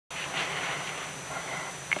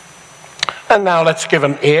And now let's give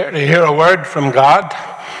an ear to hear a word from God,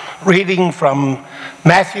 reading from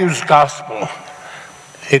Matthew's Gospel.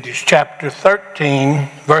 It is chapter 13,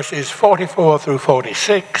 verses 44 through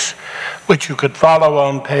 46, which you could follow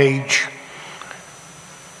on page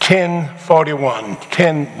 1041.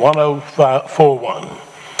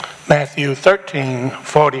 Matthew 13,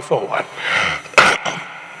 44.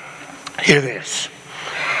 Hear this.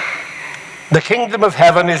 The kingdom of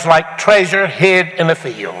heaven is like treasure hid in a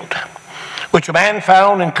field, which a man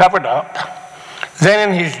found and covered up. Then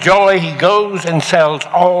in his joy he goes and sells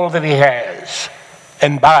all that he has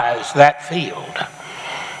and buys that field.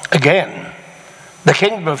 Again, the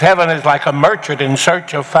kingdom of heaven is like a merchant in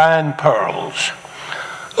search of fine pearls,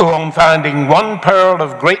 who on finding one pearl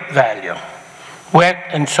of great value, went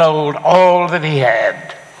and sold all that he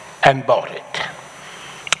had and bought it.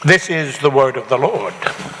 This is the word of the Lord.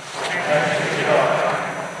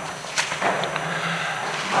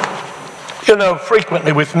 You know,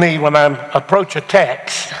 frequently with me, when I approach a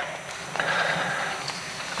text,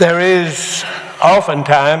 there is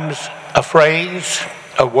oftentimes a phrase,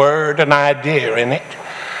 a word, an idea in it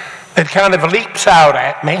that kind of leaps out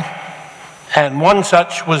at me, and one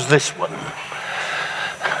such was this one.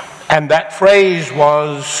 And that phrase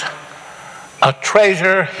was, a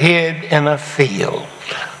treasure hid in a field.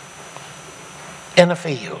 In a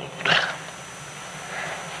field.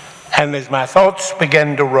 And as my thoughts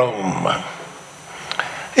began to roam,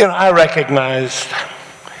 I recognized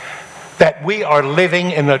that we are living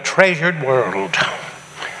in a treasured world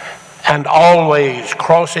and always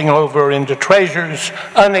crossing over into treasures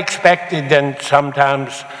unexpected and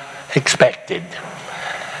sometimes expected.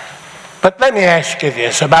 But let me ask you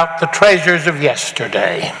this about the treasures of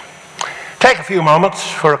yesterday. Take a few moments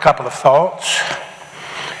for a couple of thoughts.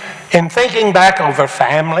 In thinking back over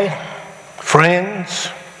family, friends,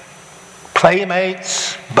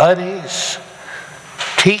 playmates, buddies,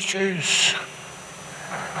 teachers,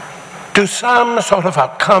 do some sort of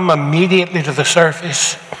come immediately to the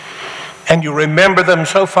surface and you remember them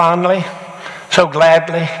so fondly, so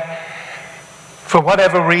gladly, for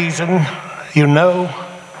whatever reason,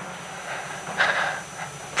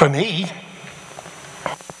 For me,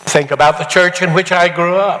 think about the church in which I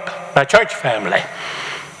grew up, my church family,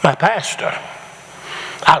 my pastor.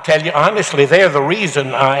 I'll tell you honestly, they're the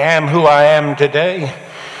reason I am who I am today.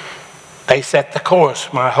 They set the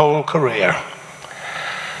course my whole career.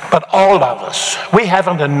 But all of us, we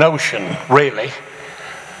haven't a notion, really,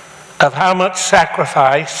 of how much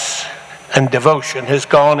sacrifice and devotion has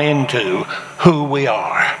gone into who we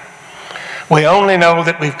are. We only know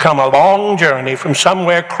that we've come a long journey from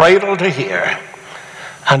somewhere cradle to here.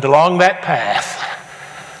 And along that path,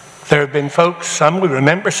 there have been folks, some we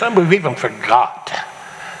remember, some we've even forgot.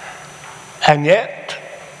 And yet,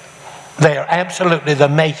 they are absolutely the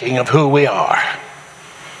making of who we are.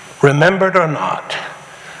 Remembered or not,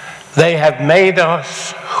 they have made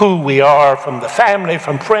us who we are, from the family,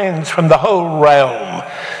 from friends, from the whole realm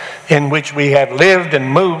in which we have lived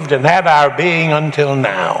and moved and have our being until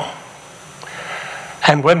now.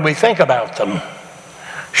 And when we think about them,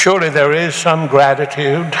 surely there is some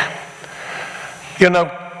gratitude.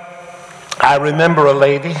 I remember a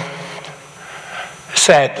lady,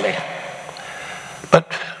 sadly,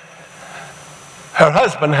 but her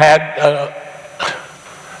husband had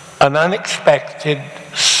an unexpected,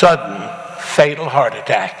 sudden, fatal heart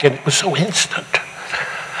attack, and it was so instant.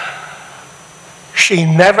 She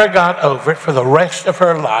never got over it for the rest of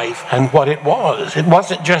her life and what it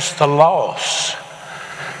wasn't just the loss,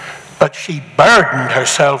 but she burdened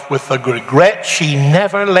herself with the regret. She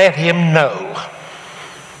never let him know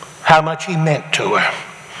how much he meant to her.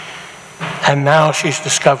 And now she's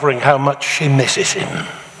discovering how much she misses him.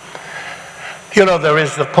 There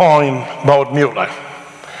is the poem, Maud Muller,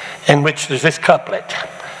 in which there's this couplet.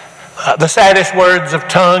 The saddest words of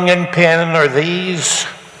tongue and pen are these,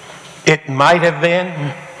 it might have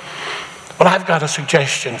been. Well, I've got a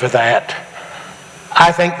suggestion for that.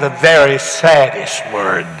 I think the very saddest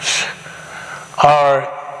words are,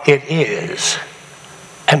 it is,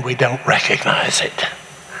 and we don't recognize it.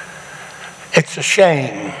 It's a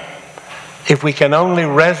shame if we can only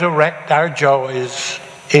resurrect our joys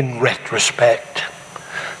in retrospect,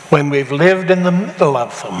 when we've lived in the middle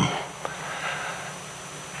of them.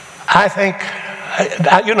 I think,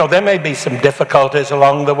 there may be some difficulties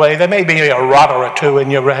along the way. There may be a rot or two in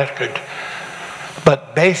your record.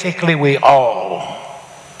 But basically, we all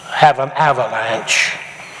have an avalanche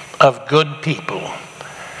of good people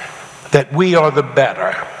that we are the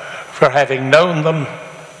better for having known them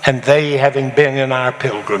and they having been in our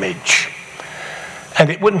pilgrimage. And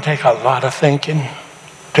it wouldn't take a lot of thinking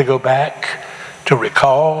to go back to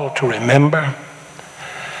recall, to remember.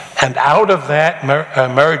 And out of that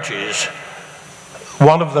emerges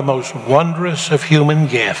one of the most wondrous of human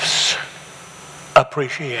gifts,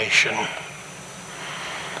 appreciation.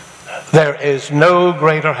 There is no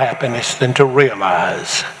greater happiness than to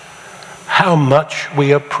realize how much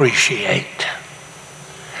we appreciate.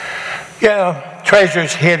 Yeah,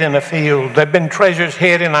 treasures hid in a field. There have been treasures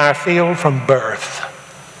hid in our field from birth.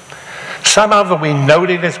 Some of them we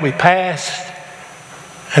noted as we passed,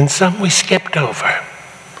 and some we skipped over.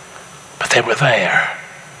 But they were there.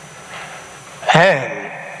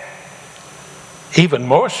 And even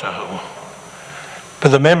more so, but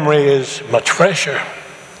the memory is much fresher.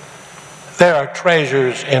 There are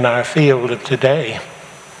treasures in our field of today.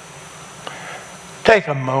 Take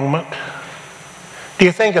a moment. Do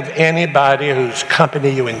you think of anybody whose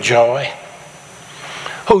company you enjoy,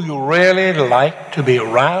 who you really like to be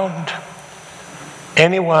around?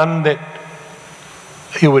 Anyone that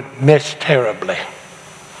you would miss terribly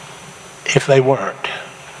if they weren't?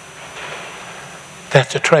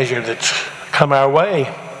 That's a treasure that's come our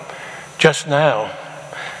way just now.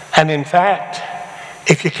 And in fact,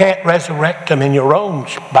 if you can't resurrect them in your own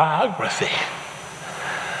biography,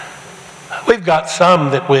 we've got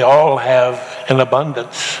some that we all have in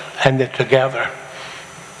abundance and they're together.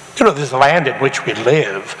 You know, this land in which we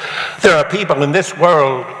live, there are people in this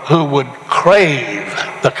world who would crave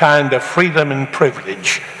the kind of freedom and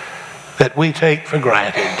privilege that we take for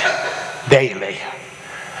granted daily.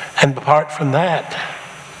 And apart from that,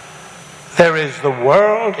 there is the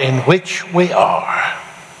world in which we are.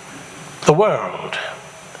 The world.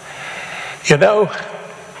 You know,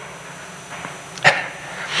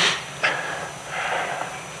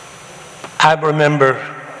 I remember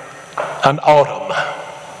an autumn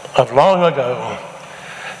of long ago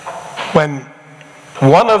when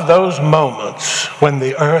one of those moments when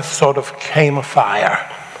the earth sort of came afire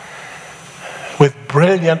with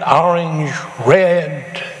brilliant orange,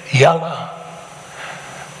 red, yellow,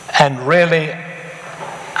 and really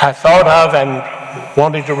I thought of and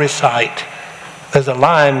wanted to recite. There's a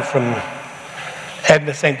line from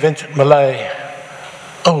Edna St. Vincent Millay.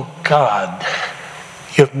 Oh God,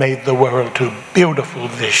 you've made the world too beautiful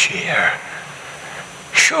this year.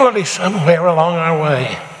 Surely somewhere along our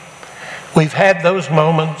way, we've had those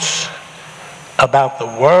moments about the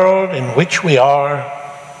world in which we are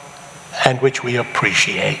and which we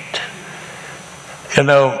appreciate. You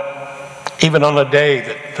know, even on a day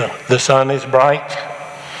that the sun is bright,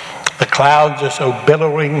 the clouds are so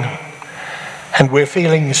billowing, and we're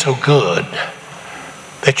feeling so good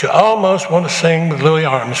that you almost want to sing with Louis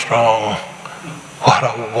Armstrong, "What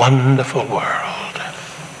a wonderful world."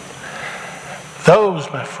 Those,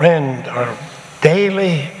 my friend, are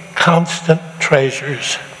daily, constant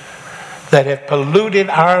treasures that have polluted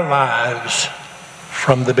our lives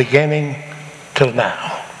from the beginning till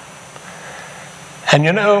now. And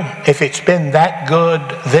you know, if it's been that good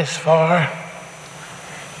this far,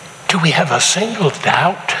 do we have a single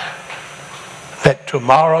doubt that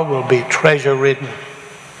tomorrow will be treasure-ridden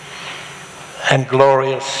and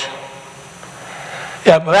glorious?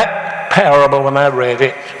 Yeah, but that parable, when I read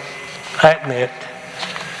it, I admit,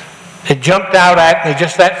 it jumped out at me,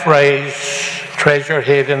 just that phrase, treasure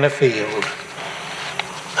hid in a field.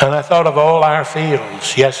 And I thought of all our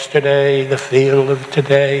fields, yesterday, the field of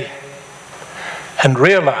today, and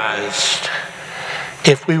realized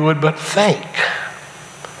if we would but think,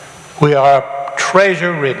 we are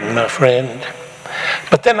treasure-ridden, my friend.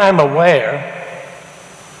 But then I'm aware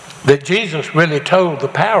that Jesus really told the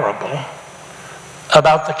parable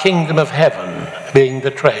about the kingdom of heaven being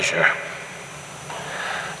the treasure.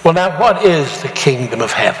 Well, now, what is the kingdom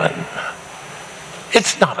of heaven?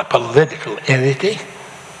 It's not a political entity.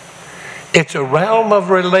 It's a realm of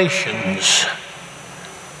relations.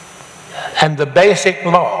 And the basic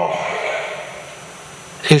law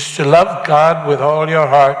is to love God with all your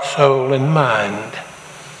heart, soul, and mind,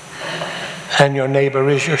 and your neighbor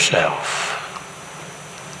is yourself.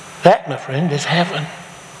 That, my friend, is heaven.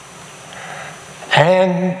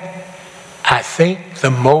 And I think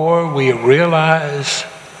the more we realize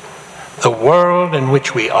the world in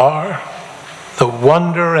which we are, the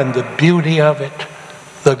wonder and the beauty of it,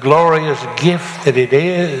 the glorious gift that it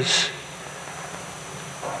is,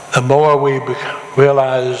 the more we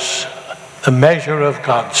realize the measure of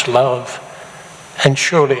God's love, and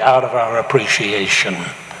surely out of our appreciation,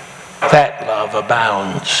 that love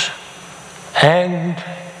abounds. And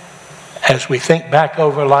as we think back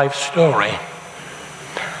over life's story,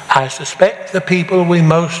 I suspect the people we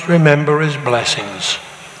most remember as blessings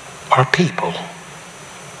are people.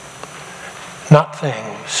 Not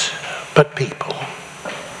things, but people.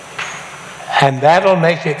 And that'll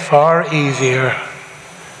make it far easier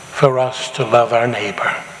for us to love our neighbor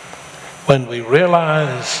when we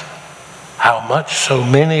realize how much so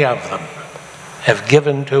many of them have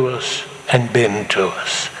given to us and been to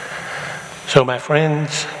us. So, my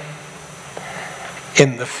friends,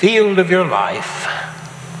 in the field of your life,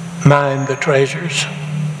 mind the treasures.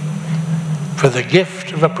 For the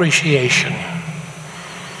gift of appreciation,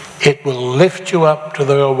 it will lift you up to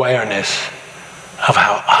the awareness of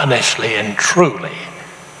how honestly and truly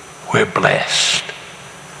we're blessed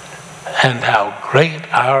and how great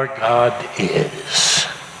our God is.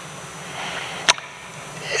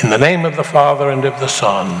 In the name of the Father, and of the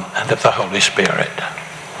Son, and of the Holy Spirit.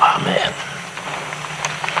 Amen.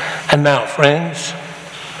 And now, friends,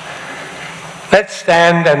 let's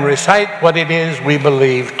stand and recite what it is we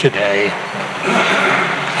believe today,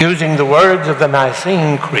 using the words of the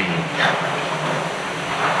Nicene Creed.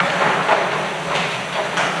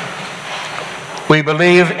 We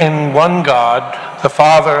believe in one God, the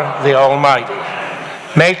Father, the Almighty,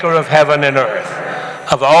 maker of heaven and earth,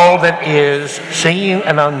 of all that is, seen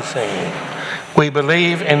and unseen. We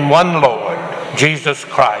believe in one Lord, Jesus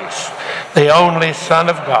Christ, the only Son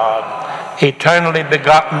of God, eternally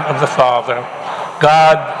begotten of the Father,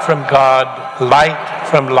 God from God, light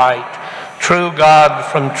from light, true God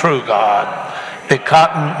from true God,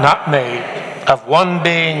 begotten, not made, of one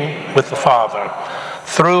being with the Father.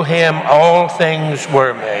 Through him all things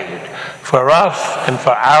were made. For us and for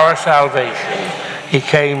our salvation, he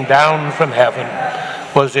came down from heaven,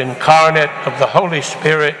 was incarnate of the Holy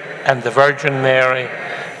Spirit and the Virgin Mary,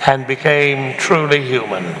 and became truly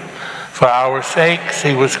human. For our sakes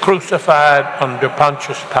he was crucified under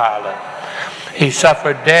Pontius Pilate. He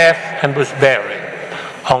suffered death and was buried.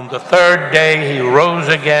 On the third day he rose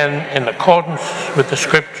again in accordance with the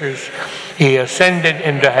Scriptures. He ascended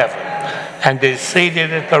into heaven and is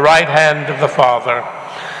seated at the right hand of the Father.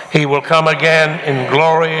 He will come again in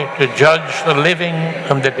glory to judge the living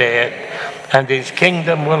and the dead, and his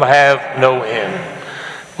kingdom will have no end.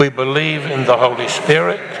 We believe in the Holy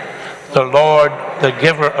Spirit, the Lord, the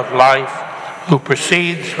giver of life, who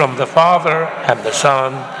proceeds from the Father and the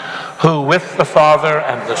Son, who with the Father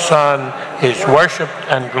and the Son is worshipped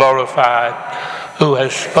and glorified, who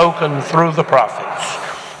has spoken through the prophets.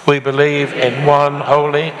 We believe in one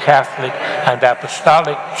holy, Catholic, and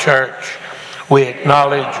apostolic church. We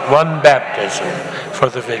acknowledge one baptism for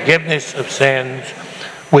the forgiveness of sins.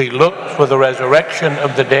 We look for the resurrection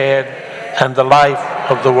of the dead and the life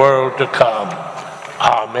of the world to come.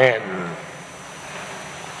 Amen.